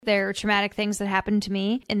There are traumatic things that happened to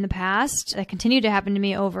me in the past that continue to happen to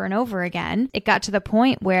me over and over again. It got to the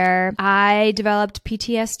point where I developed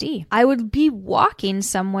PTSD. I would be walking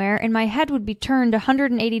somewhere and my head would be turned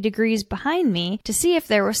 180 degrees behind me to see if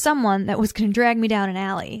there was someone that was going to drag me down an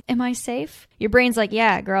alley. Am I safe? Your brain's like,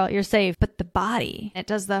 yeah, girl, you're safe. But the body, it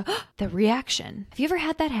does the reaction. Have you ever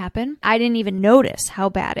had that happen? I didn't even notice how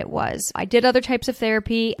bad it was. I did other types of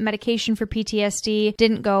therapy. Medication for PTSD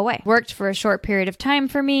didn't go away. Worked for a short period of time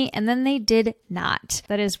for me, and then they did not.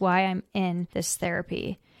 That is why I'm in this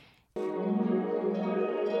therapy.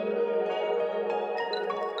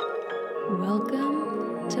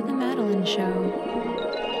 Welcome to the Madeline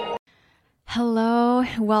Show. Hello,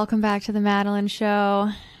 welcome back to the Madeline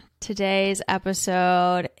Show. Today's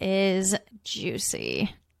episode is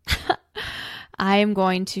juicy. I am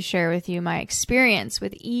going to share with you my experience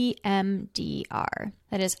with EMDR.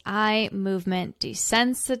 That is eye movement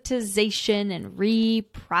desensitization and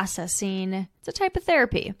reprocessing. It's a type of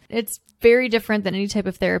therapy. It's very different than any type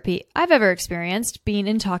of therapy I've ever experienced, being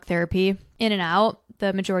in talk therapy, in and out,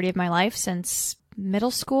 the majority of my life since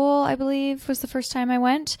middle school, I believe, was the first time I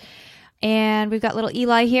went. And we've got little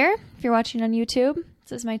Eli here, if you're watching on YouTube.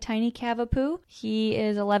 This is my tiny Cavapoo. He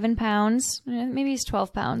is 11 pounds, maybe he's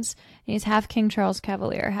 12 pounds. And he's half King Charles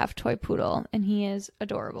Cavalier, half toy poodle, and he is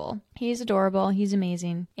adorable. He's adorable, he's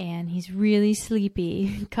amazing, and he's really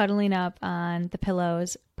sleepy, cuddling up on the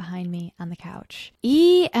pillows behind me on the couch.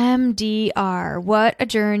 EMDR, what a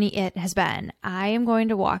journey it has been. I am going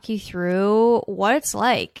to walk you through what it's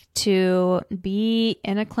like to be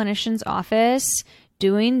in a clinician's office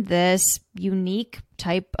doing this unique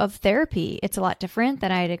type of therapy. It's a lot different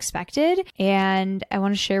than I had expected, and I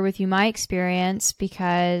want to share with you my experience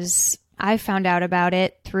because I found out about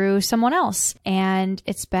it through someone else, and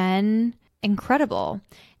it's been incredible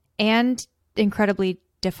and incredibly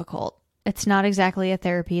difficult. It's not exactly a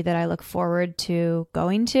therapy that I look forward to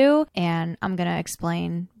going to, and I'm going to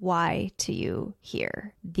explain why to you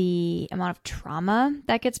here. The amount of trauma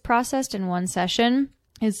that gets processed in one session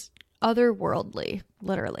is otherworldly,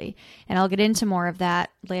 literally. And I'll get into more of that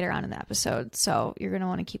later on in the episode, so you're going to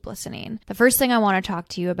want to keep listening. The first thing I want to talk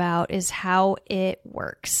to you about is how it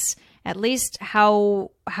works, at least how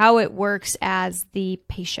it works as the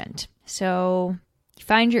patient. So you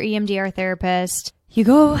find your EMDR therapist, you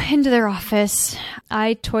go into their office.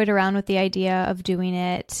 I toyed around with the idea of doing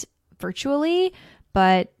it virtually,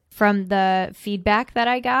 but from the feedback that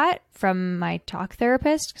I got from my talk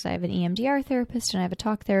therapist, because I have an EMDR therapist and I have a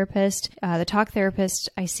talk therapist, the talk therapist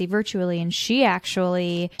I see virtually, and she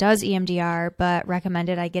actually does EMDR, but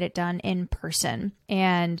recommended I get it done in person.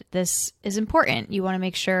 And this is important. You want to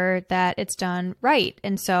make sure that it's done right.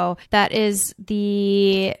 And so that is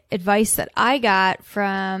the advice that I got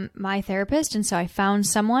from my therapist. And so I found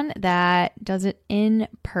someone that does it in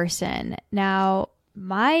person. Now,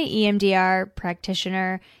 my EMDR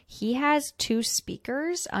practitioner, he has 2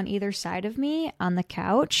 speakers on either side of me on the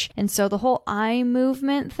couch. And so the whole eye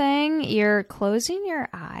movement thing, you're closing your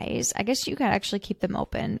eyes. I guess you can actually keep them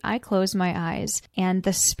open. I close my eyes, and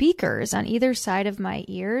the speakers on either side of my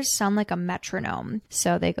ears sound like a metronome.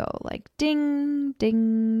 So they go like ding,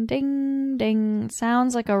 ding, ding, ding.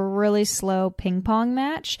 Sounds like a really slow ping pong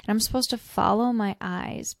match. And I'm supposed to follow my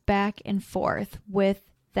eyes back and forth with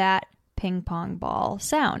that ping pong ball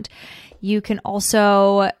sound. You can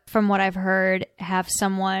also, from what I've heard, have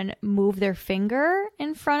someone move their finger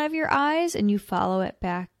in front of your eyes and you follow it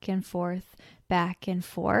back and forth, back and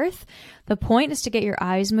forth. The point is to get your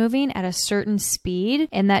eyes moving at a certain speed,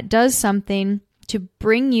 and that does something to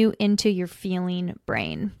bring you into your feeling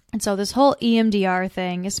brain. And so this whole EMDR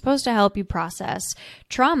thing is supposed to help you process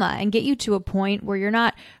trauma and get you to a point where you're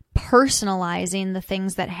not personalizing the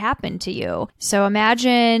things that happen to you. So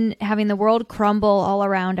imagine having the world crumble all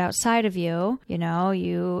around outside of you. You know,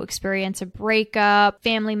 you experience a breakup,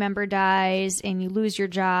 family member dies, and you lose your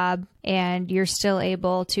job, and you're still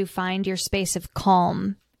able to find your space of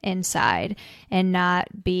calm inside and not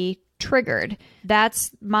be triggered.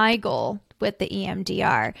 That's my goal with the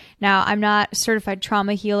EMDR. Now, I'm not a certified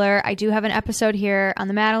trauma healer. I do have an episode here on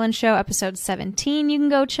the Madeline Show, episode 17, you can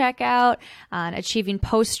go check out, on achieving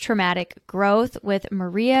post-traumatic growth with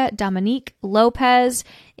Maria Dominique Lopez.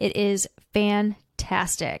 It is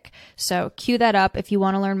fantastic. So cue that up if you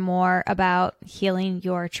want to learn more about healing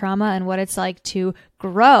your trauma and what it's like to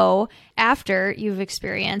grow after you've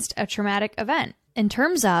experienced a traumatic event. In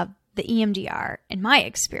terms of the EMDR, in my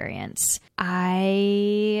experience,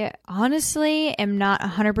 I honestly am not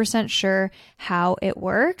 100% sure how it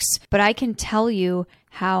works, but I can tell you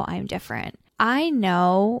how I'm different. I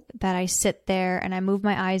know that I sit there and I move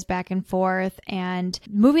my eyes back and forth, and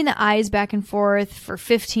moving the eyes back and forth for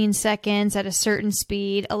 15 seconds at a certain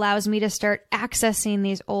speed allows me to start accessing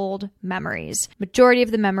these old memories. Majority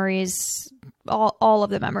of the memories, all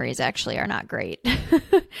of the memories actually, are not great.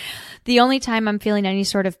 The only time I'm feeling any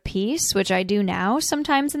sort of peace, which I do now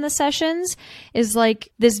sometimes in the sessions, is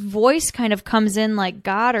like this voice kind of comes in like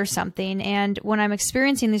God or something. And when I'm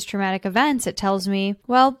experiencing these traumatic events, it tells me,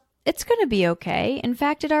 well, it's going to be okay. In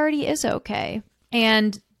fact, it already is okay.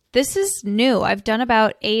 And this is new. I've done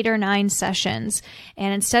about 8 or 9 sessions.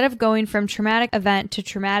 And instead of going from traumatic event to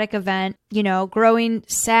traumatic event, growing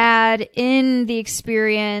sad in the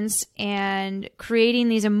experience and creating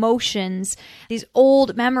these emotions, these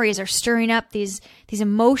old memories are stirring up these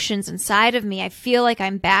emotions inside of me. I feel like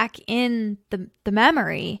I'm back in the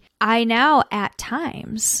memory. I now at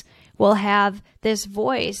times will have this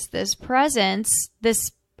voice, this presence,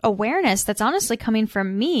 this awareness that's honestly coming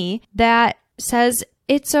from me that says,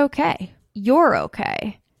 it's okay. You're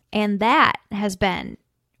okay. And that has been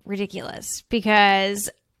ridiculous because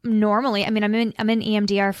normally, I'm in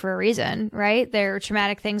EMDR for a reason, right? There are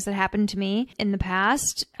traumatic things that happened to me in the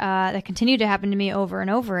past that continue to happen to me over and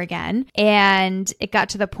over again. And it got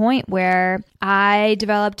to the point where I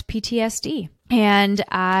developed PTSD and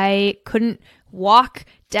I couldn't walk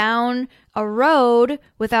down a road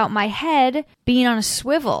without my head being on a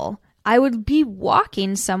swivel. I would be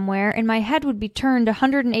walking somewhere and my head would be turned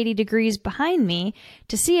 180 degrees behind me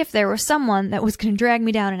to see if there was someone that was going to drag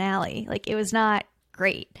me down an alley. Like, it was not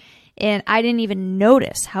great. And I didn't even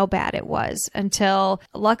notice how bad it was until,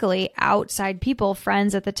 luckily, outside people,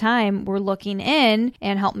 friends at the time, were looking in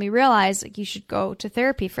and helped me realize, like, you should go to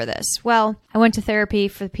therapy for this. Well, I went to therapy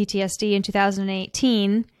for the PTSD in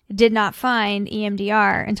 2018. Did not find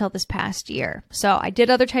EMDR until this past year. So I did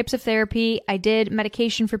other types of therapy. I did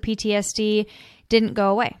medication for PTSD. Didn't go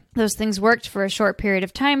away. Those things worked for a short period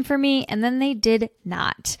of time for me, and then they did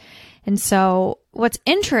not. And so what's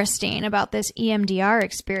interesting about this EMDR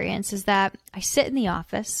experience is that I sit in the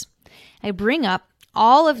office, I bring up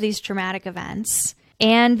all of these traumatic events,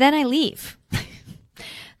 and then I leave.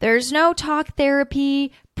 There's no talk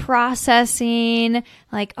therapy, processing,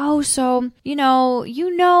 like, oh, so, you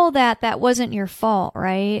know that wasn't your fault,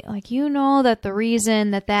 right? Like, that the reason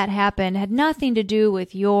that happened had nothing to do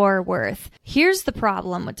with your worth. Here's the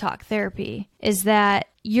problem with talk therapy is that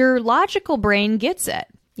your logical brain gets it.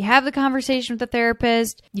 You have the conversation with the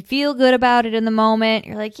therapist, you feel good about it in the moment.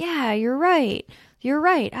 You're like, yeah, you're right. You're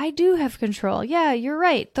right. I do have control. Yeah, you're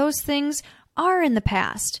right. Those things are in the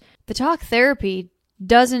past. The talk therapy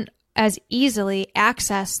doesn't as easily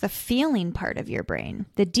access the feeling part of your brain,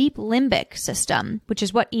 the deep limbic system, which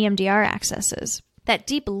is what EMDR accesses. That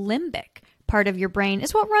deep limbic part of your brain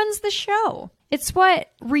is what runs the show. It's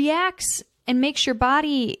what reacts and makes your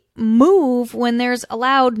body move when there's a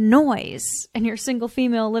loud noise and you're a single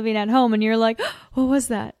female living at home and you're like, oh, what was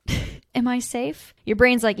that? Am I safe? Your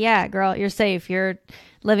brain's like, yeah, girl, you're safe. You're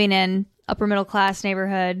living in upper middle class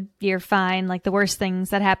neighborhood, you're fine. Like, the worst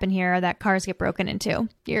things that happen here are that cars get broken into.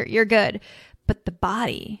 You're good. But the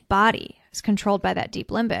body is controlled by that deep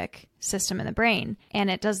limbic system in the brain, and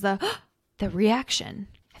it does the reaction.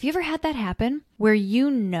 Have you ever had that happen where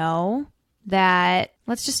that,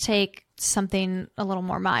 let's just take something a little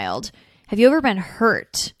more mild. Have you ever been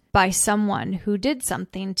hurt by someone who did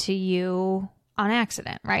something to you on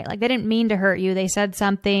accident, right? Like, they didn't mean to hurt you. They said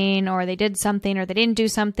something, or they did something, or they didn't do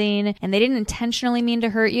something, and they didn't intentionally mean to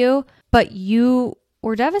hurt you, but you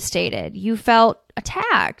were devastated. You felt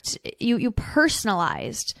attacked. You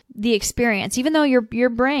personalized the experience, even though your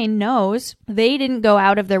brain knows they didn't go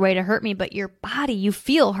out of their way to hurt me, but your body, you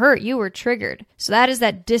feel hurt. You were triggered. So that is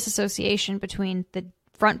that disassociation between the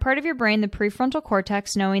front part of your brain, the prefrontal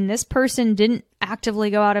cortex, knowing this person didn't actively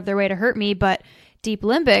go out of their way to hurt me, but deep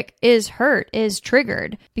limbic is hurt, is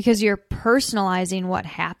triggered because you're personalizing what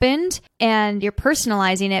happened, and you're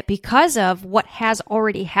personalizing it because of what has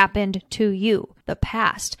already happened to you, the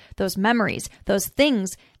past, those memories, those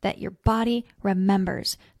things that your body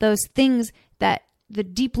remembers, those things that the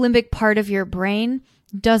deep limbic part of your brain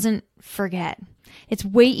doesn't forget. It's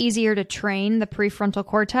way easier to train the prefrontal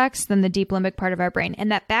cortex than the deep limbic part of our brain.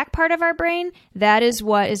 And that back part of our brain, that is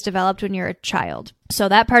what is developed when you're a child. So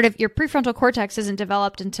that part of your prefrontal cortex isn't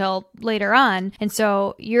developed until later on. And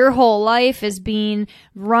so your whole life is being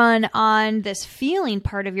run on this feeling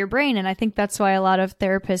part of your brain. And I think that's why a lot of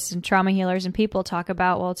therapists and trauma healers and people talk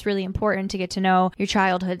about, well, it's really important to get to know your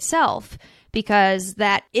childhood self, because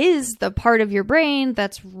that is the part of your brain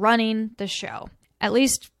that's running the show. at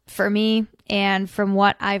least for me and from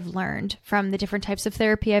what I've learned from the different types of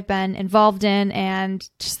therapy I've been involved in and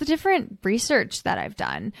just the different research that I've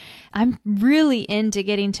done, I'm really into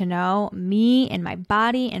getting to know me and my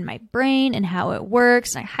body and my brain and how it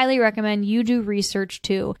works. And I highly recommend you do research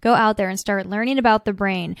too. Go out there and start learning about the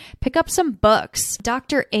brain. Pick up some books.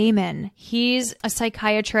 Dr. Amen, he's a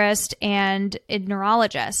psychiatrist and a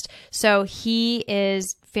neurologist. So he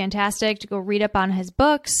is fantastic to go read up on his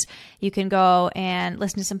books. You can go and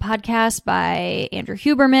listen to some podcasts by Andrew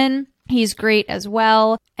Huberman. He's great as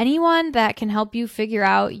well. Anyone that can help you figure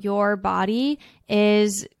out your body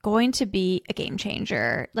is going to be a game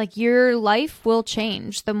changer. Like, your life will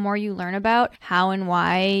change the more you learn about how and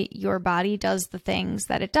why your body does the things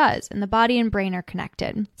that it does. And the body and brain are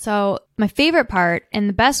connected. So my favorite part and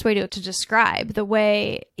the best way to describe the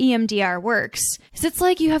way EMDR works is it's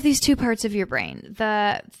like you have these two parts of your brain.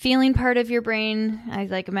 The feeling part of your brain,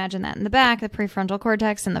 I imagine that in the back, the prefrontal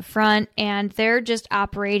cortex in the front, and they're just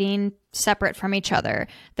operating separate from each other.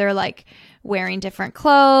 They're like wearing different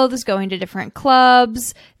clothes, going to different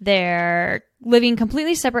clubs. They're living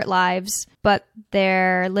completely separate lives, but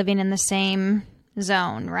they're living in the same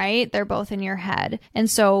zone, right? They're both in your head.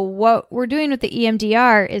 And so what we're doing with the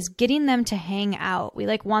EMDR is getting them to hang out. We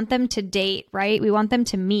want them to date, right? We want them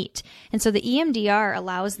to meet. And so the EMDR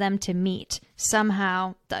allows them to meet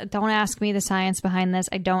somehow. Don't ask me the science behind this.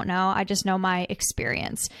 I don't know. I just know my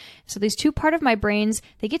experience. So these two parts of my brains,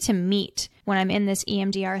 they get to meet when I'm in this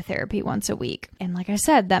EMDR therapy once a week. And like I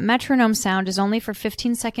said, that metronome sound is only for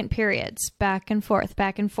 15-second periods, back and forth,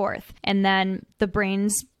 back and forth. And then the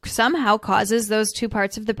brain's somehow causes those two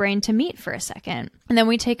parts of the brain to meet for a second. And then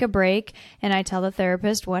we take a break and I tell the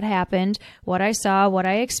therapist what happened, what I saw, what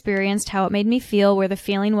I experienced, how it made me feel, where the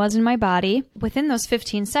feeling was in my body. Within those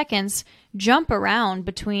 15 seconds, jump around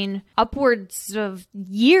between upwards of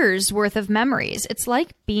years worth of memories. It's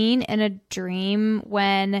like being in a dream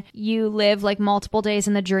when you live multiple days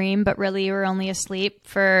in the dream, but really you were only asleep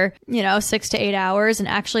for, 6 to 8 hours. And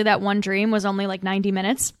actually that one dream was only 90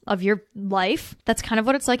 minutes of your life. That's kind of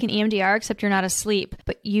what it's like in EMDR, except you're not asleep.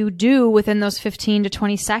 But you do, within those 15 to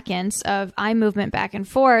 20 seconds of eye movement back and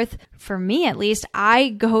forth, for me at least, I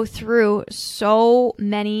go through so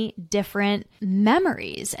many different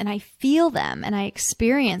memories and I feel them and I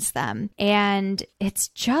experience them. And it's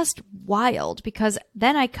just wild because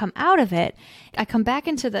then I come out of it. I come back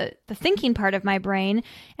into the thinking part of my brain.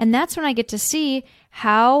 And that's when I get to see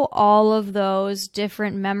how all of those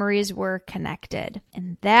different memories were connected.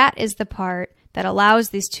 And that is the part that allows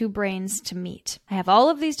these two brains to meet. I have all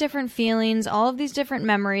of these different feelings, all of these different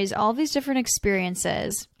memories, all of these different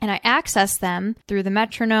experiences, and I access them through the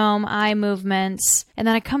metronome, eye movements, and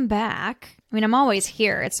then I come back. I mean, I'm always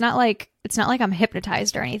here. It's not like I'm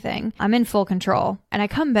hypnotized or anything. I'm in full control. And I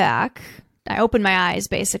come back, I open my eyes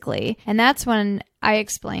basically, and that's when I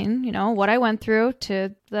explain, what I went through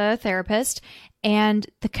to the therapist, and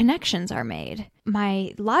the connections are made.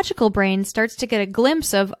 My logical brain starts to get a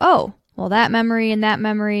glimpse of, oh, well, that memory and that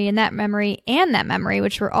memory and that memory and that memory,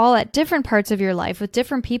 which were all at different parts of your life with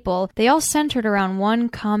different people, they all centered around one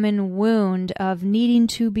common wound of needing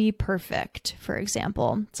to be perfect, for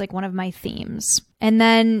example. It's one of my themes. And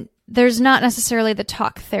then there's not necessarily the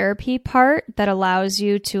talk therapy part that allows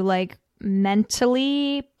you to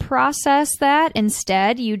mentally process that.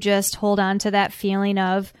 Instead, you just hold on to that feeling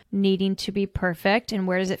of needing to be perfect. And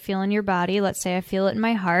where does it feel in your body? Let's say I feel it in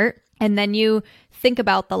my heart. And then you think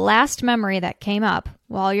about the last memory that came up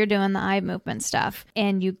while you're doing the eye movement stuff.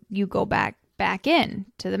 And you go back in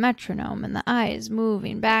to the metronome and the eyes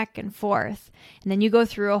moving back and forth. And then you go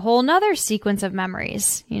through a whole nother sequence of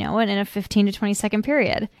memories, in a 15 to 20 second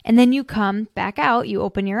period. And then you come back out, you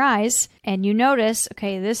open your eyes and you notice,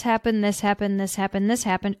 okay, this happened, this happened, this happened, this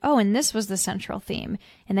happened. Oh, and this was the central theme.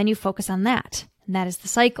 And then you focus on that. And that is the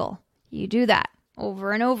cycle. You do that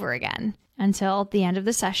over and over again until the end of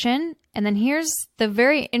the session. And then here's the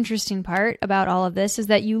very interesting part about all of this is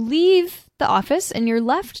that you leave the office and you're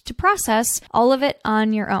left to process all of it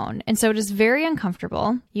on your own. And so it is very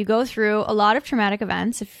uncomfortable. You go through a lot of traumatic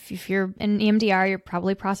events. If you're in EMDR, you're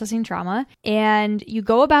probably processing trauma. And you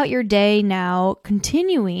go about your day now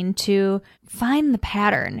continuing to find the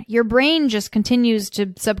pattern. Your brain just continues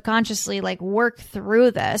to subconsciously work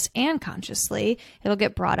through this, and consciously it'll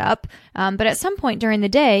get brought up. But at some point during the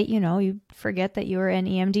day, you forget that you were in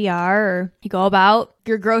EMDR, or you go about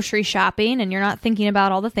your grocery shopping and you're not thinking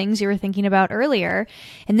about all the things you were thinking about earlier.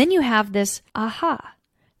 And then you have this aha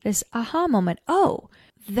moment. Oh,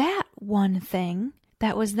 that one thing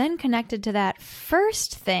that was then connected to that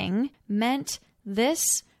first thing meant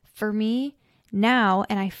this for me now.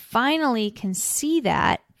 And I finally can see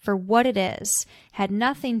that for what it is, had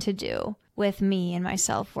nothing to do with me and my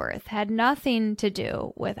self-worth, had nothing to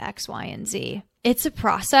do with X, Y, and Z. It's a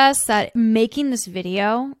process that making this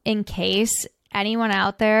video, in case anyone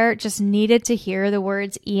out there just needed to hear the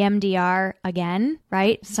words EMDR again,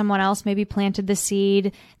 right? Someone else maybe planted the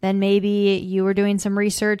seed, then maybe you were doing some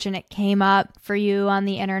research and it came up for you on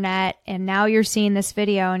the internet, and now you're seeing this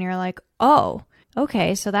video and you're like, oh,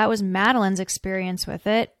 okay, so that was Madeline's experience with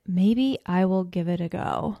it. Maybe I will give it a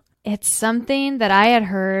go. It's something that I had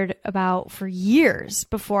heard about for years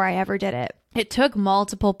before I ever did it. It took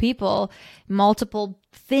multiple people, multiple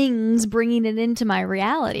things bringing it into my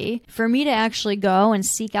reality for me to actually go and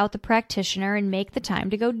seek out the practitioner and make the time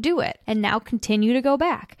to go do it, and now continue to go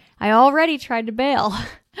back. I already tried to bail.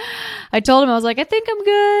 I told him, I was like, I think I'm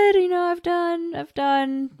good. I've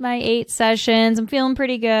done my 8 sessions. I'm feeling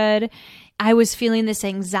pretty good. I was feeling this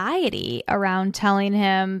anxiety around telling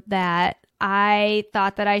him that I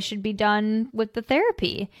thought that I should be done with the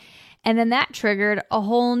therapy. And then that triggered a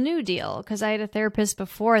whole new deal, because I had a therapist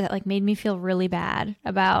before that made me feel really bad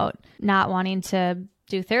about not wanting to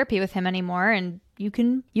do therapy with him anymore. And you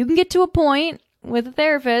can get to a point with a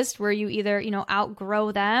therapist where you either,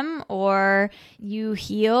 outgrow them, or you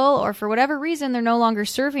heal, or for whatever reason, they're no longer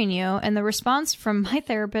serving you. And the response from my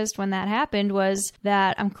therapist when that happened was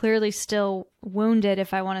that I'm clearly still wounded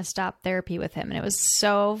if I want to stop therapy with him. And it was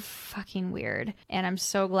so fucking weird. And I'm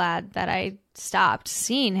so glad that I stopped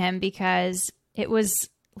seeing him, because it was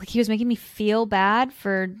like he was making me feel bad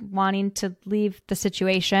for wanting to leave the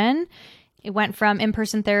situation. It went from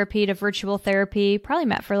in-person therapy to virtual therapy, probably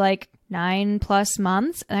met for 9+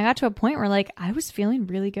 months. And I got to a point where I was feeling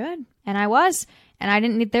really good. And I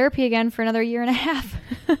didn't need therapy again for another 1.5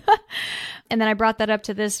 years. And then I brought that up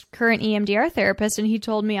to this current EMDR therapist, and he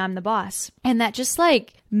told me I'm the boss. And that just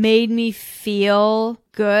made me feel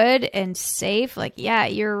good and safe. Yeah,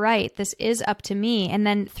 you're right. This is up to me. And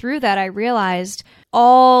then through that, I realized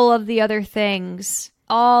all of the other things,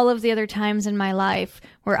 all of the other times in my life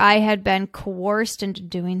where I had been coerced into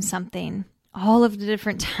doing something. All of the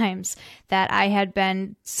different times that I had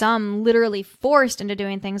been, some literally forced into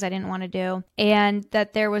doing things I didn't want to do, and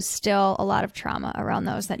that there was still a lot of trauma around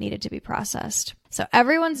those that needed to be processed. So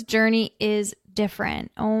everyone's journey is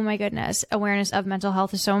different. Oh my goodness. Awareness of mental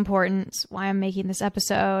health is so important. It's why I'm making this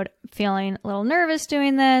episode. Feeling a little nervous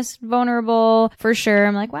doing this, vulnerable for sure.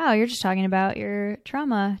 I'm like, wow, you're just talking about your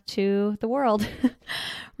trauma to the world.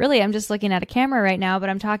 Really, I'm just looking at a camera right now, but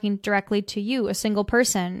I'm talking directly to you, a single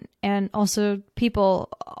person, and also people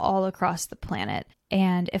all across the planet.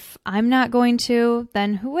 And if I'm not going to,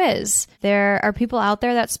 then who is? There are people out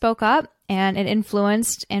there that spoke up, and it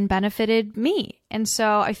influenced and benefited me. And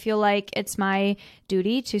so I feel like it's my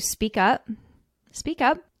duty to speak up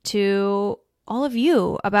to all of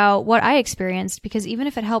you about what I experienced, because even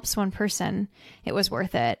if it helps one person, it was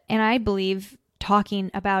worth it. And I believe talking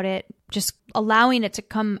about it, just allowing it to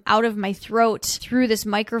come out of my throat through this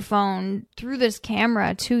microphone, through this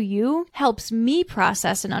camera to you, helps me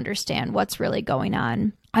process and understand what's really going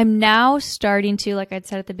on. I'm now starting to, like I'd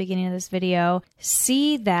said at the beginning of this video,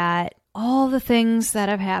 see that all the things that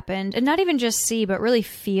have happened, and not even just see, but really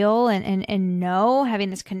feel and know, having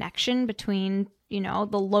this connection between,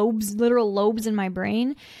 the literal lobes in my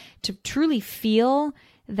brain, to truly feel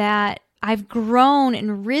that I've grown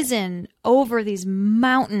and risen over these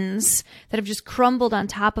mountains that have just crumbled on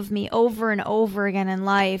top of me over and over again in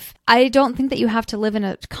life. I don't think that you have to live in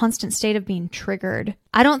a constant state of being triggered.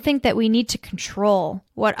 I don't think that we need to control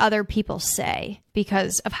what other people say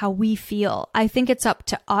because of how we feel. I think it's up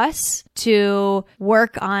to us to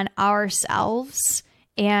work on ourselves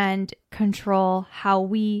and control how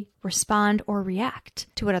we respond or react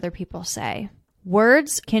to what other people say.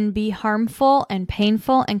 Words can be harmful and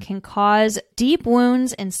painful and can cause deep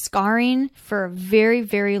wounds and scarring for a very,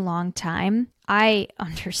 very long time. I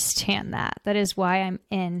understand that. That is why I'm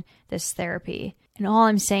in this therapy. And all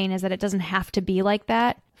I'm saying is that it doesn't have to be like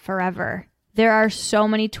that forever. There are so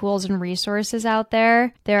many tools and resources out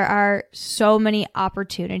there. There are so many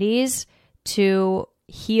opportunities to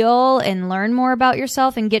heal and learn more about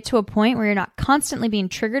yourself and get to a point where you're not constantly being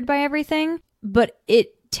triggered by everything. But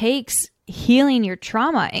it takes healing your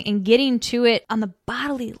trauma and getting to it on the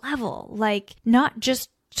bodily level, like not just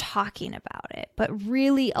talking about it, but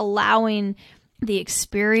really allowing the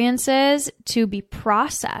experiences to be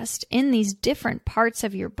processed in these different parts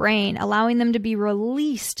of your brain, allowing them to be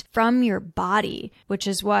released from your body, which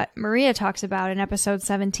is what Maria talks about in episode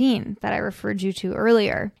 17 that I referred you to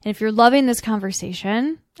earlier. And if you're loving this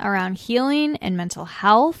conversation around healing and mental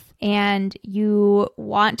health, and you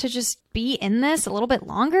want to just be in this a little bit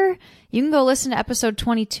longer, you can go listen to episode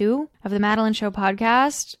 22 of the Madeline Show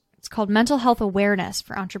podcast. It's called Mental Health Awareness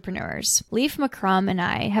for Entrepreneurs. Leif McCrum and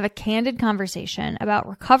I have a candid conversation about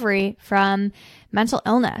recovery from mental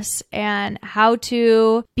illness and how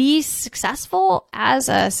to be successful as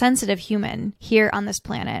a sensitive human here on this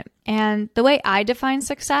planet. And the way I define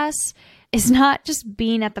success is not just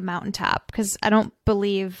being at the mountaintop, because I don't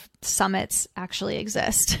believe summits actually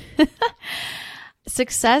exist.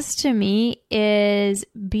 Success to me is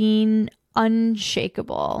being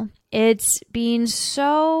unshakable. It's being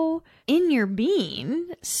so in your being,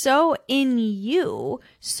 so in you,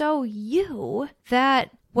 so you,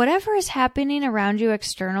 that whatever is happening around you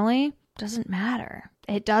externally doesn't matter.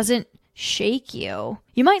 It doesn't shake you.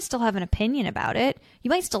 You might still have an opinion about it. You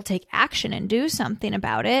might still take action and do something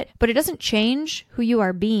about it, but it doesn't change who you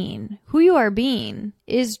are being. Who you are being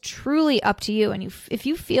is truly up to you. And if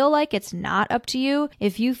you feel like it's not up to you,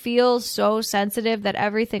 if you feel so sensitive that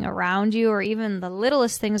everything around you or even the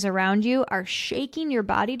littlest things around you are shaking your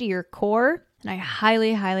body to your core, then I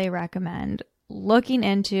highly, highly recommend looking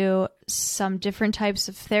into some different types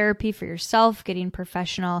of therapy for yourself, getting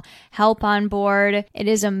professional help on board. It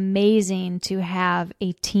is amazing to have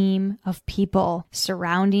a team of people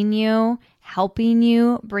surrounding you, helping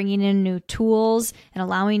you, bringing in new tools, and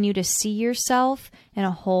allowing you to see yourself in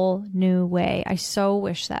a whole new way. I so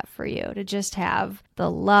wish that for you, to just have the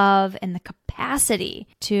love and the capacity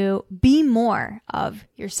to be more of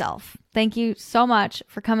yourself. Thank you so much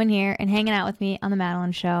for coming here and hanging out with me on The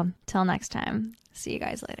Madeline Show. Till next time, see you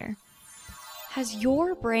guys later. Has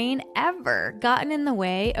your brain ever gotten in the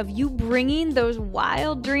way of you bringing those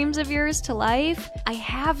wild dreams of yours to life? I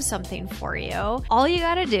have something for you. All you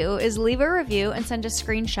gotta do is leave a review and send a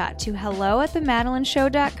screenshot to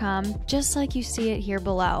hello@themadelineshow.com, just like you see it here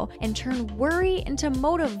below, and turn worry into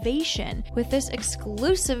motivation with this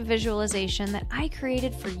exclusive visualization that I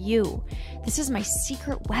created for you. This is my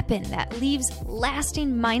secret weapon that leaves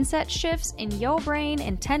lasting mindset shifts in your brain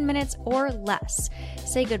in 10 minutes or less.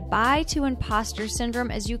 Say goodbye to imposter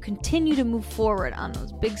syndrome as you continue to move forward on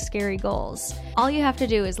those big, scary goals. All you have to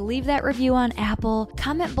do is leave that review on Apple,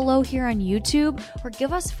 comment below here on YouTube, or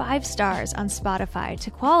give us 5 stars on Spotify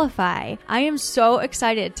to qualify. I am so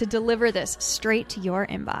excited to deliver this straight to your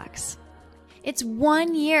inbox. It's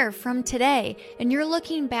 1 year from today, and you're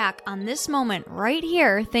looking back on this moment right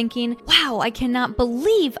here thinking, wow, I cannot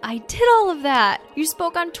believe I did all of that. You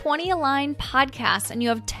spoke on 20 Align podcasts, and you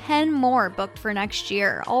have 10 more booked for next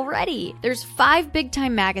year already. There's 5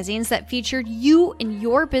 big-time magazines that featured you and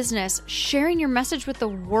your business sharing your message with the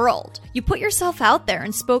world. You put yourself out there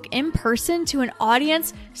and spoke in person to an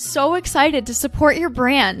audience so excited to support your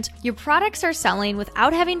brand. Your products are selling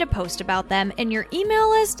without having to post about them, and your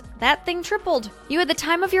email list, that thing tripled. You had the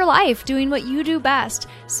time of your life doing what you do best,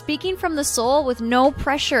 speaking from the soul with no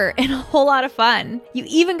pressure and a whole lot of fun. You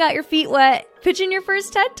even got your feet wet pitching your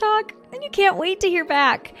first TED Talk, and you can't wait to hear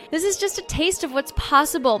back. This is just a taste of what's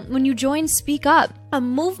possible when you join Speak Up, a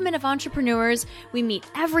movement of entrepreneurs. We meet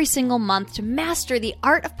every single month to master the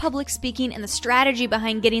art of public speaking and the strategy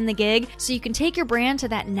behind getting the gig so you can take your brand to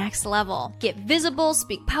that next level. Get visible,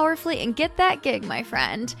 speak powerfully, and get that gig, my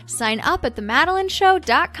friend. Sign up at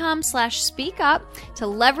themadelineshow.com/speakup to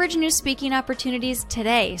leverage new speaking opportunities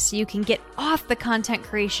today so you can get off the content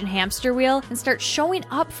creation hamster wheel and start showing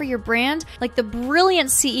up for your brand like the brilliant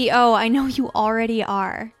CEO I know you already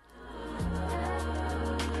are.